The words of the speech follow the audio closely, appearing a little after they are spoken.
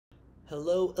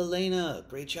Hello, Elena.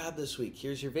 Great job this week.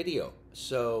 Here's your video.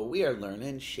 So we are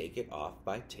learning Shake It Off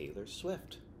by Taylor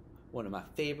Swift, one of my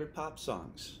favorite pop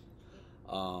songs.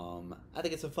 I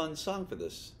think it's a fun song for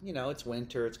this. You know, it's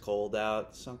winter, it's cold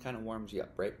out, song kind of warms you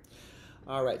up, right?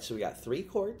 All right, so we got three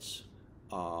chords.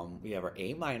 We have our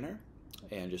A minor,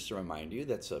 and just to remind you,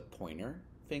 that's a pointer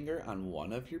finger on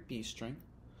one of your B string,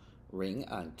 ring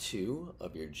on two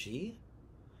of your G,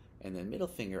 and then middle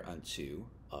finger on two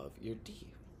of your D.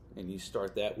 And you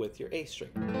start that with your A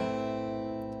string.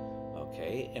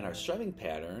 Okay, and our strumming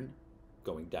pattern,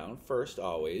 going down first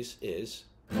always, is,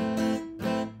 if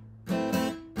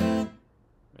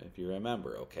you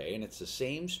remember, okay? And it's the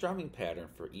same strumming pattern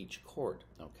for each chord,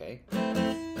 okay?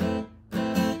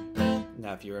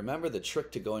 Now, if you remember the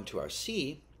trick to go into our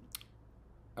C,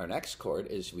 our next chord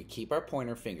is we keep our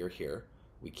pointer finger here,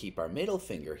 we keep our middle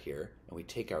finger here, and we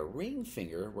take our ring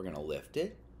finger, we're gonna lift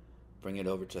it, bring it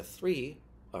over to 3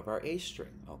 of our A string,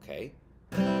 okay?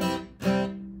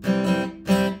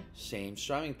 Same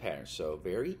strumming pattern, so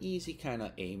very easy kind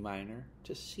of A minor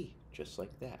to C, just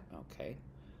like that, okay?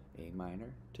 A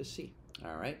minor to C,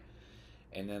 all right?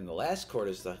 And then the last chord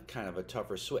is the kind of a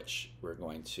tougher switch. We're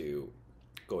going to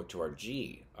go to our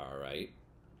G, all right?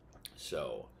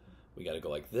 So we got to go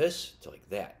like this to like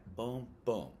that, boom,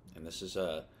 boom. And this is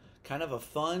a kind of a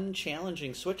fun,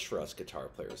 challenging switch for us guitar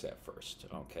players at first,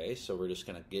 okay? So we're just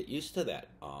gonna get used to that.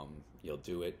 You'll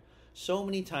do it so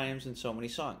many times in so many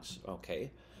songs,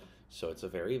 okay? So it's a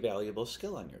very valuable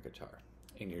skill on your guitar.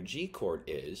 And your G chord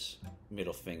is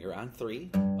middle finger on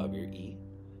 3 of your E,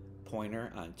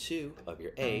 pointer on 2 of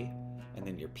your A, and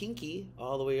then your pinky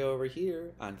all the way over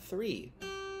here on 3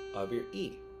 of your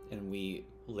E. And we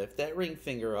lift that ring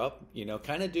finger up, you know,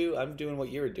 kind of I'm doing what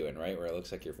you were doing, right? Where it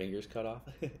looks like your finger's cut off.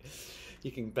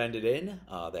 You can bend it in,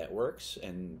 that works,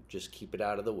 and just keep it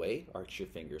out of the way. Arch your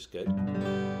fingers good.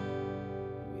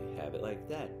 We have it like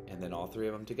that. And then all three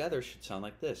of them together should sound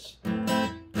like this. And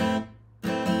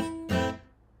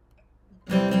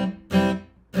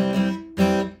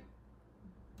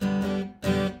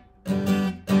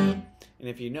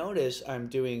if you notice, I'm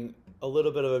doing a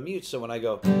little bit of a mute, so when I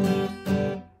go,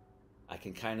 I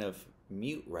can kind of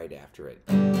mute right after it.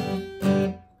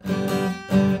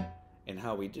 And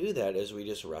how we do that is we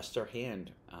just rest our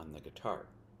hand on the guitar,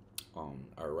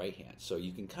 our right hand. So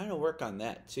you can kind of work on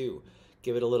that too.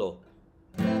 Give it a little,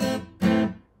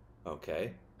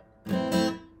 okay.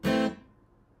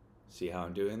 See how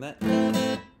I'm doing that?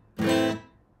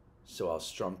 So I'll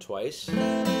strum twice,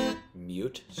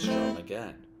 mute, strum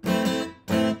again.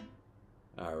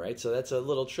 All right, so that's a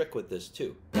little trick with this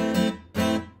too.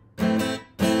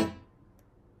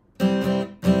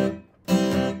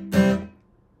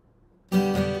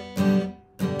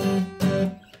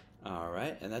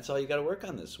 And that's all you got to work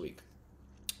on this week.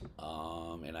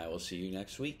 And I will see you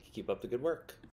next week. Keep up the good work.